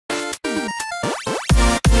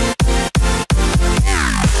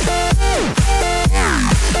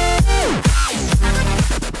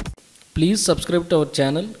Please subscribe to our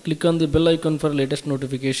channel, click on the bell icon for latest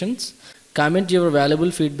notifications, comment your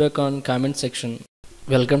valuable feedback on comment section.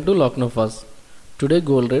 Welcome to Lucknow Fast. Today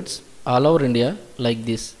gold rates all over India like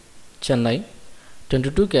this. Chennai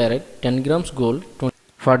 22 carat 10 grams gold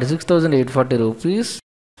 46,840 rupees.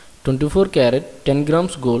 24 carat 10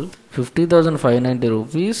 grams gold 50,590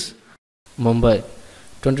 rupees. Mumbai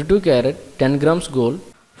 22 carat 10 grams gold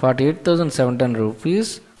 48,710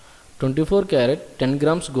 rupees. 24 carat 10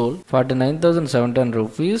 grams gold 49,710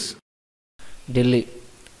 rupees. Delhi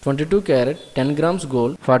 22 carat 10 grams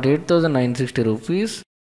gold 48,960 rupees.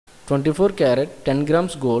 24 carat 10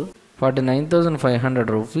 grams gold 49,500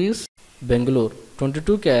 rupees. Bengalure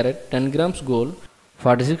 22 carat 10 grams gold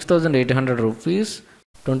 46,800 rupees.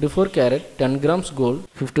 24 carat 10 grams gold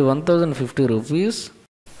 51,050 rupees.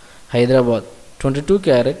 Hyderabad 22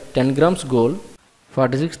 carat 10 grams gold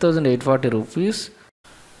 46,840 rupees.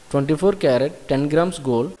 24 carat 10 grams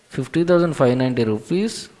gold 50,590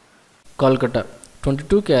 rupees. Kolkata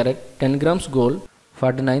 22 carat 10 grams gold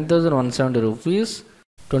 49,170 rupees.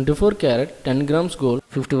 24 carat 10 grams gold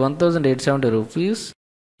 51,870 rupees.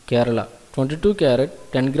 Kerala 22 carat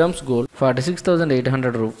 10 grams gold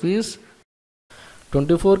 46,800 rupees.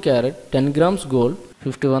 24 carat 10 grams gold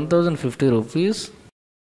 51,050 rupees.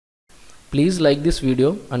 Please like this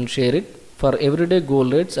video and share it. For everyday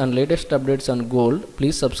gold rates and latest updates on gold,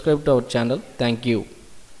 please subscribe to our channel. Thank you.